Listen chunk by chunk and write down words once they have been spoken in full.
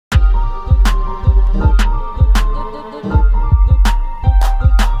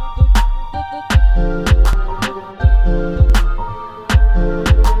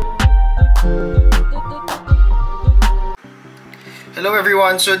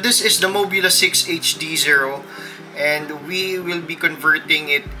everyone, so this is the Mobula 6 HDZero, and we will be converting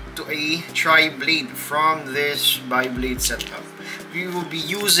it to a tri-blade from this bi-blade setup. We will be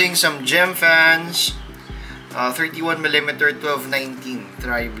using some gem fans, 31mm 1219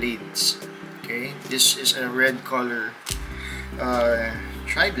 tri-blades. Okay, this is a red color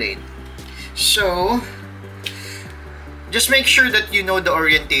tri-blade. So just make sure that you know the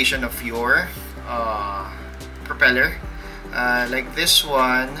orientation of your propeller. Like this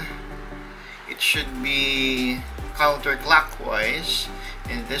one, it should be counterclockwise,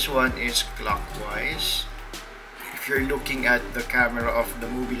 and this one is clockwise if you're looking at the camera of the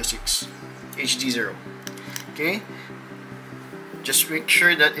Mobula 6 HDZero. Okay, just make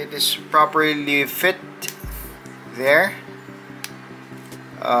sure that it is properly fit there.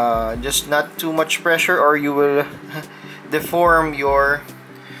 Just not too much pressure or you will deform your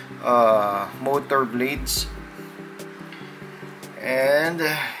motor blades. And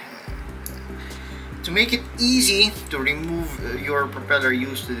to make it easy to remove your propeller,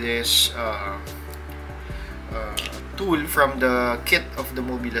 use this tool from the kit of the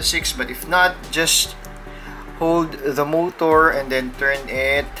Mobula 6. But if not, just hold the motor and then turn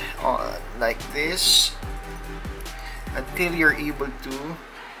it on like this until you're able to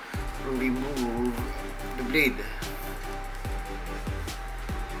remove the blade.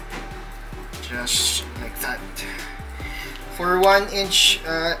 Just like that. For a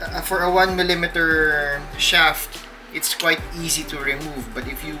 1mm shaft, it's quite easy to remove, but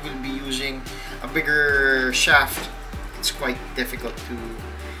if you will be using a bigger shaft, it's quite difficult to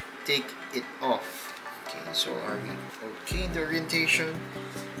take it off. Okay, so are we okay in the orientation?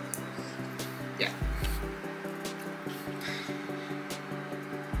 Yeah.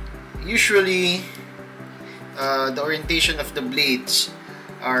 Usually, the orientation of the blades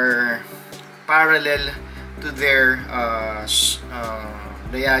are parallel to their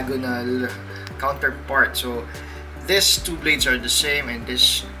diagonal counterpart. So these two blades are the same and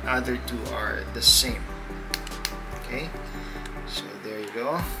these other two are the same. Okay, so there you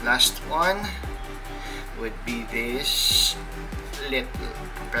go. Last one would be this little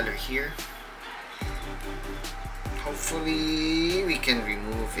propeller here. Hopefully we can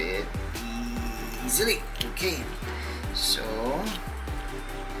remove it easily. Okay, so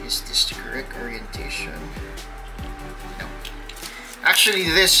is this the correct orientation? No. Actually,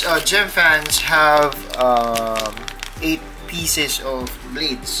 this gem fans have 8 pieces of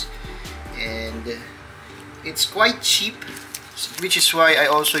blades, and it's quite cheap, which is why I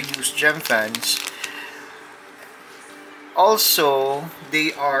also use gem fans. Also,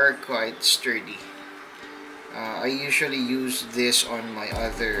 they are quite sturdy. I usually use this on my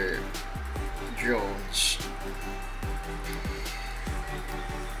other drones,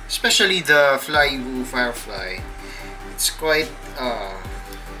 especially the Flywu Firefly. It's quite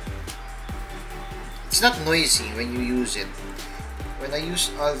it's not noisy when you use it. When I use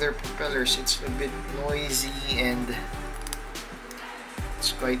other propellers, it's a bit noisy and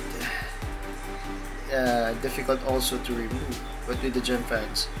it's quite difficult also to remove. But with the gem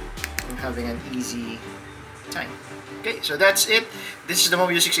fans, I'm having an easy time. Okay, so that's it. This is the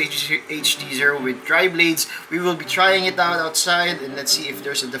Mobula 6 HDZero with tri-blades. We will be trying it out outside, and let's see if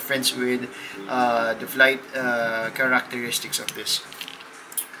there's a difference with the flight characteristics of this.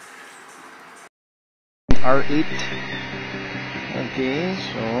 R8. Okay,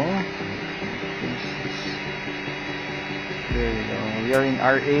 so this is, there you go. We are in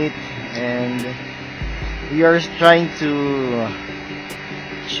R8 and we are trying to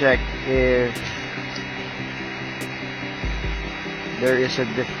check if there is a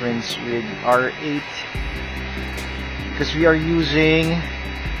difference with R8 because we are using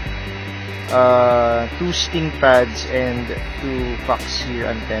 2 sting pads and 2 fox ear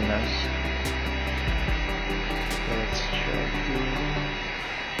antennas. So let's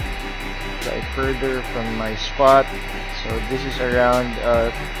try further from my spot. So this is around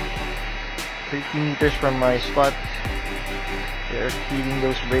 30 meters from my spot. They're feeding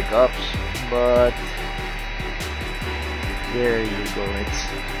those breakups, but there you go. It's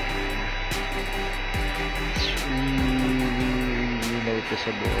really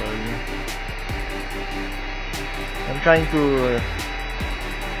noticeable. I'm trying to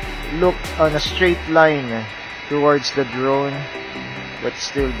look on a straight line towards the drone, but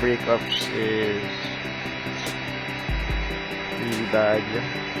still breakups is really bad.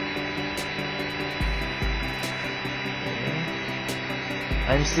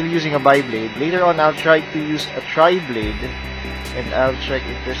 I'm still using a bi-blade. Later on, I'll try to use a tri-blade, and I'll check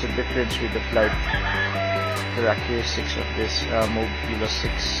if there's a difference with the flight characteristics of this Mobula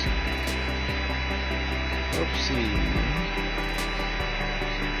 6. Oopsie.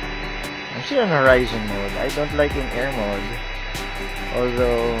 I'm still on horizon mode. I don't like in air mode.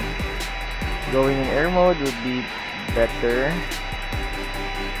 Although going in air mode would be better.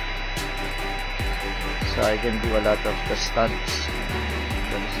 So I can do a lot of the stunts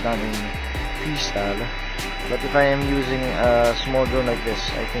that's done in freestyle. But if I am using a small drone like this,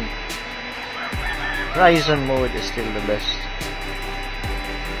 I think horizon mode is still the best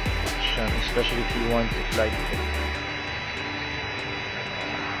option, especially if you want to fly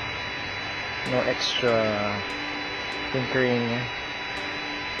no extra tinkering.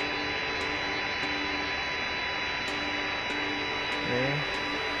 Okay.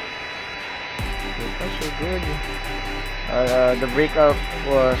 So far so good. The breakup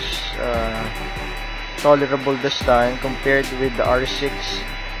was tolerable this time compared with the R6.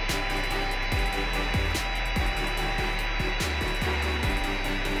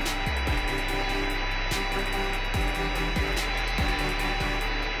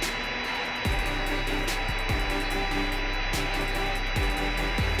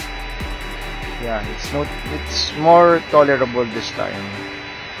 Yeah, it's more tolerable this time.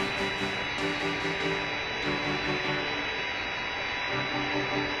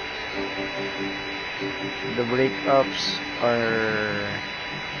 The breakups are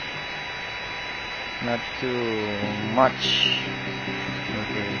not too much.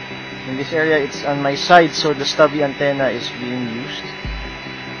 Okay. In this area it's on my side, so the stubby antenna is being used.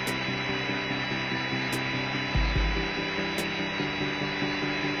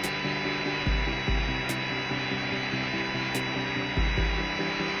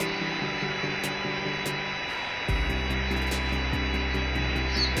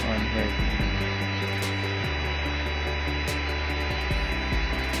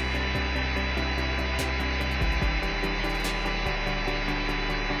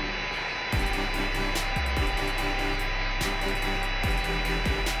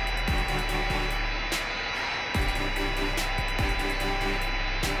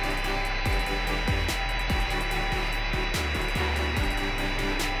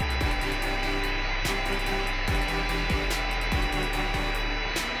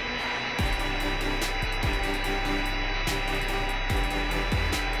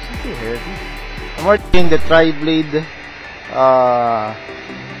 I'm working the tri-blade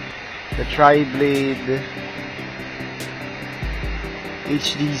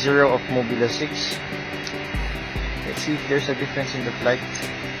HDZero of Mobula 6. Let's see if there's a difference in the flight.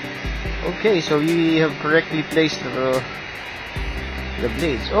 Okay, so we have correctly placed the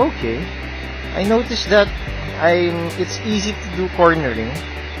blades. Okay, I noticed that it's easy to do cornering.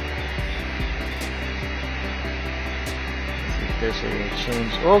 There's a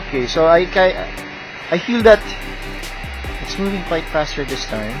change. Okay, so I feel that it's moving quite faster this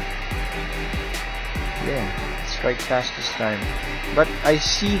time. Yeah, it's quite fast this time. But I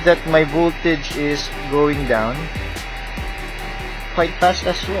see that my voltage is going down quite fast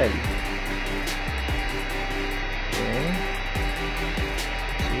as well. Okay.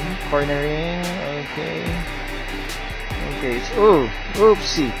 See, cornering. Okay. Okay.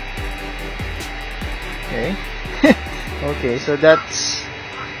 Oopsie. Okay. Okay, so that's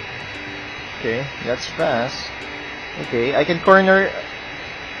okay. That's fast. Okay, I can corner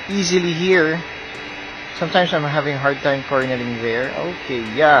easily here. Sometimes I'm having a hard time cornering there. Okay,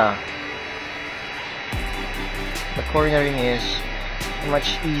 yeah. The cornering is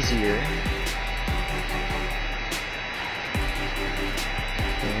much easier.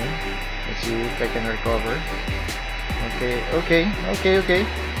 Okay, let's see if I can recover. Okay.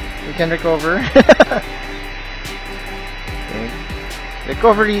 We can recover. Okay.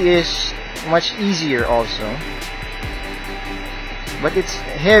 Recovery is much easier also, but it's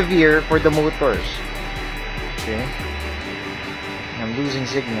heavier for the motors. Okay, I'm losing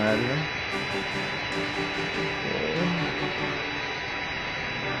signal. Okay.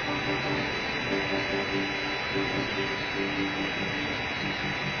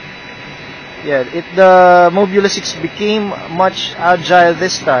 Yeah, the Mobula 6 became much agile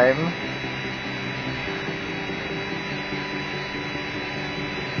this time.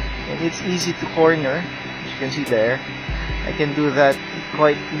 It's easy to corner, as you can see there. I can do that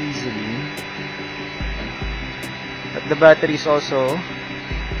quite easily. But the battery is also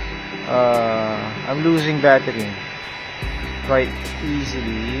I'm losing battery quite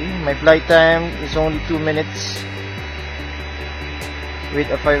easily. My flight time is only 2 minutes with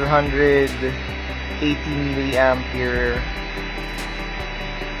a 580 milliampere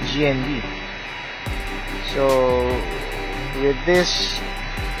GND. So with this,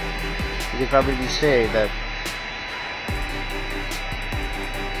 you could probably say that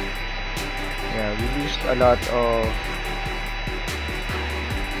we used a lot of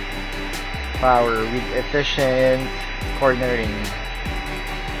power with efficient cornering.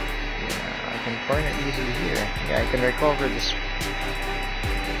 I can corner easily here. Yeah, I can recover this.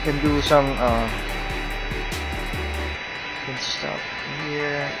 Can do some can stop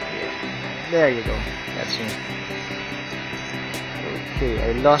here. Yeah. There you go. That's it. Okay,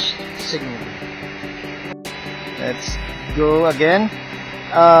 I lost signal. Let's go again.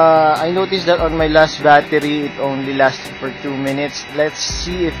 I noticed that on my last battery it only lasted for 2 minutes. Let's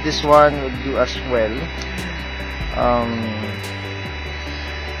see if this one will do as well.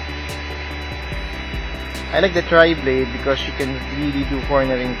 I like the tri-blade because you can really do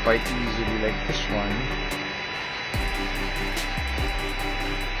cornering quite easily, like this one.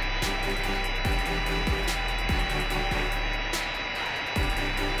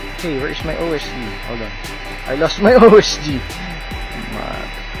 Hey, where is my OSD? Hold on. I lost my OSD. What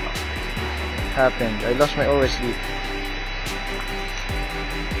happened? I lost my OSD.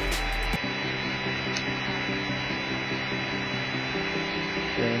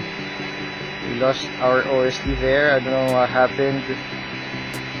 We lost our OSD there. I don't know what happened.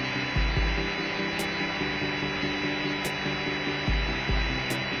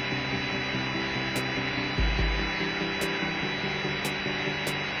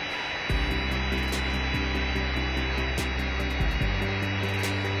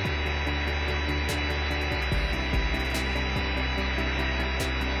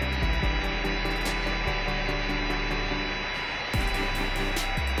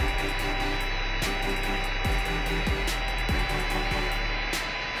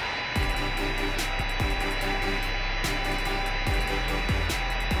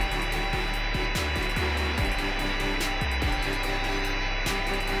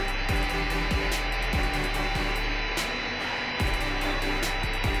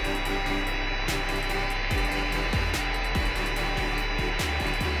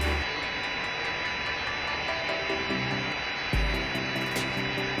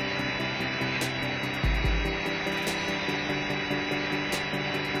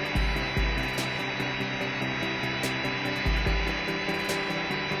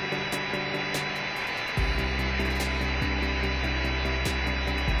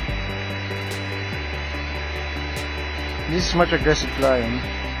 This is much aggressive flying,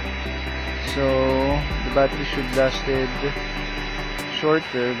 so the battery should lasted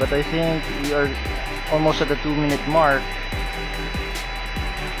shorter, but I think we are almost at the 2-minute mark.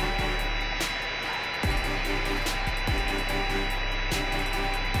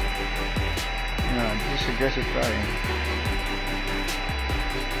 Yeah, this is aggressive flying.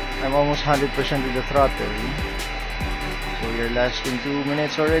 I'm almost 100% with the throttle. So we are lasting 2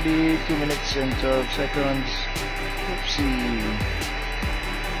 minutes already, 2 minutes and 12 seconds. Oopsie.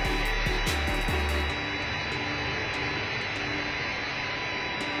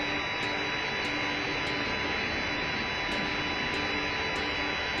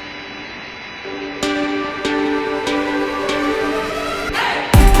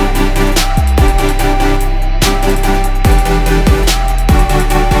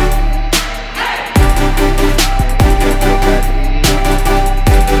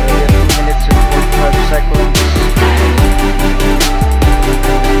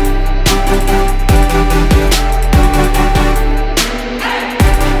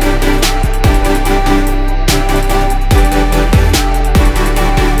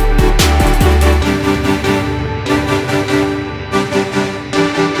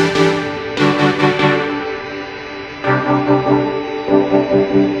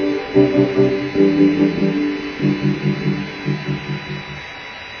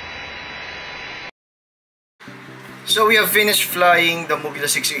 So we have finished flying the Mobula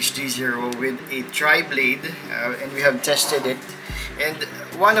 6 HDZero with a tri-blade, and we have tested it. And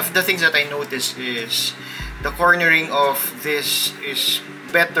one of the things that I noticed is the cornering of this is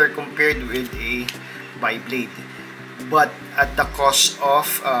better compared with a bi-blade, but at the cost of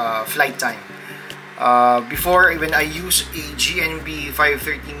flight time. Before, when I use a GNB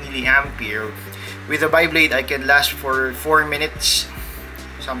 530 milliampere, with a bi-blade I can last for 4 minutes.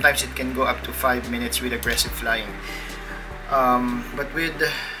 Sometimes it can go up to 5 minutes with aggressive flying. But with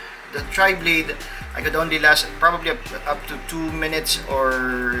the tri-blade, I could only last probably up to 2 minutes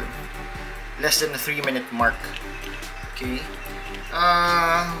or less than the 3-minute mark. Okay.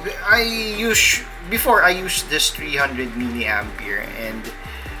 Before I used this 300 milliampere,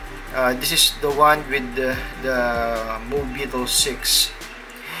 and this is the one with the Mobula 6.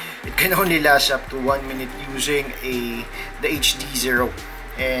 It can only last up to 1 minute using the HDZero,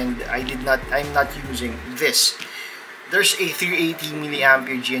 and I'm not using this. There's a 380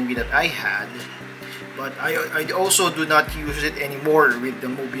 milliampere GNB that I had, But I also do not use it anymore with the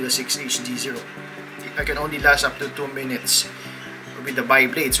Mobula 6 HDZero. I can only last up to 2 minutes with the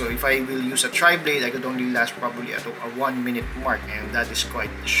bi-blade. So if I will use a tri-blade, I could only last probably at a 1 minute mark, and that is quite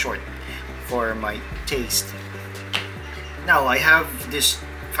short for my taste. Now I have this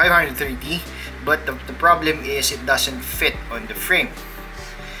 530, but the problem is it doesn't fit on the frame.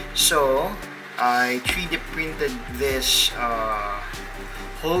 So I 3D printed this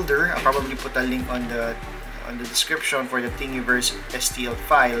holder. I'll probably put a link on the description for the Thingiverse STL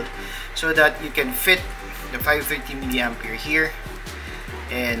file, so that you can fit the 530 milliampere here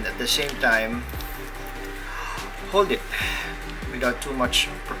and at the same time hold it without too much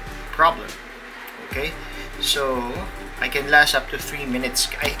problem. Okay, so I can last up to 3 minutes,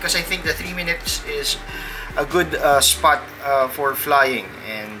 because I think the 3 minutes is a good spot for flying,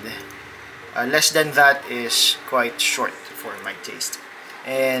 and less than that is quite short for my taste.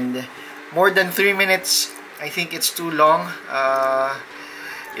 And more than 3 minutes, I think it's too long.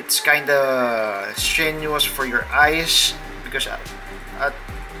 It's kind of strenuous for your eyes, because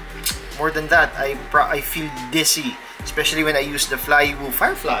more than that, I feel dizzy, especially when I use the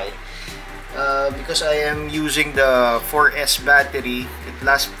Firefly. Because I am using the 4S battery, it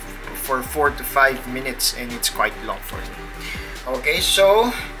lasts for 4 to 5 minutes, and it's quite long for me. Okay,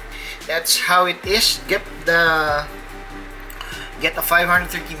 so that's how it is. Get a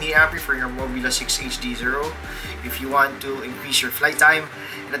 530 mAh for your Mobula 6 HDZero if you want to increase your flight time,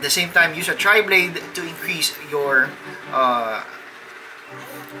 and at the same time use a tri-blade to increase your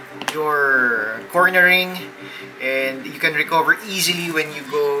cornering, and you can recover easily when you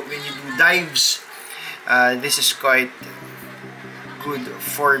do dives. This is quite good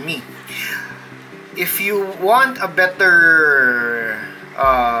for me. If you want a better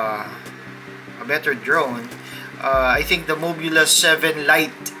drone, I think the Mobula 7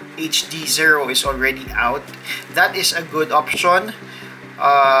 Lite HDZero is already out. That is a good option.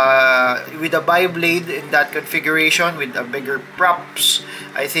 With a bi-blade in that configuration, with a bigger props,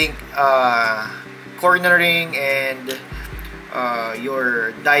 I think cornering and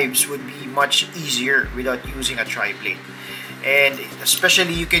your dives would be much easier without using a tri-blade. And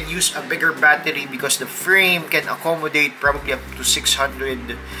especially you can use a bigger battery, because the frame can accommodate probably up to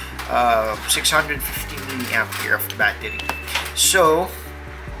 650 milliampere of battery. So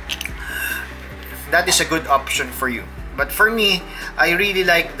that is a good option for you. But for me, I really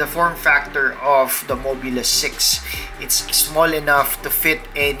like the form factor of the Mobula 6. It's small enough to fit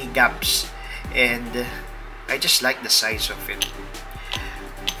any gaps, and I just like the size of it.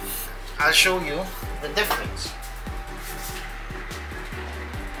 I'll show you the difference.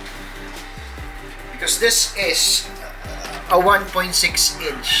 Because this is a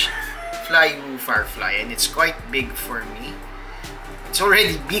 1.6-inch Flywu Firefly, and it's quite big for me. It's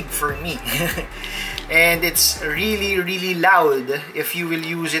already big for me. And it's really loud if you will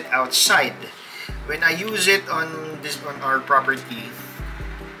use it outside. When I use it on our property,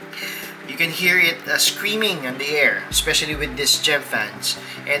 you can hear it screaming in the air, especially with these gem fans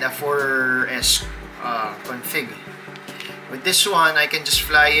and a 4S config. With this one, I can just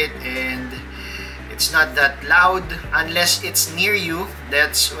fly it, and it's not that loud unless it's near you.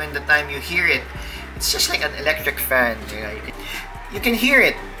 That's when the time you hear it. It's just like an electric fan. You can hear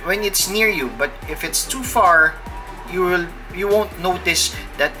it when it's near you, but if it's too far, you won't notice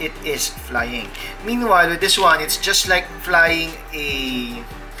that it is flying. Meanwhile, with this one, it's just like flying a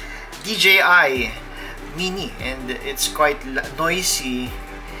DJI Mini, and it's quite noisy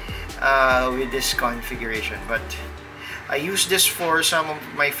with this configuration. But I use this for some of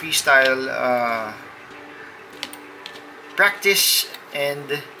my freestyle practice,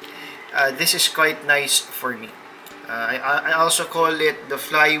 and this is quite nice for me. I also call it the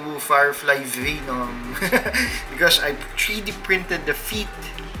Flywu Firefly Venom because I 3D printed the feet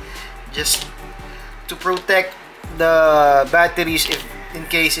just to protect the batteries in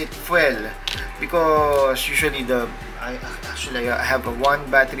case it fell, because usually I have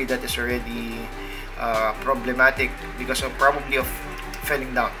one battery that is already problematic because of probably of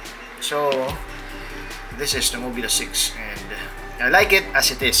falling down. So this is the Mobula 6, and I like it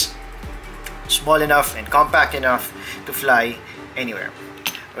as it is. Small enough and compact enough to fly anywhere.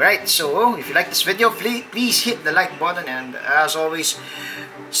 Alright, so if you like this video, please hit the like button, and as always,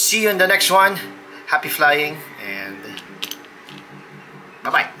 see you in the next one. Happy flying, and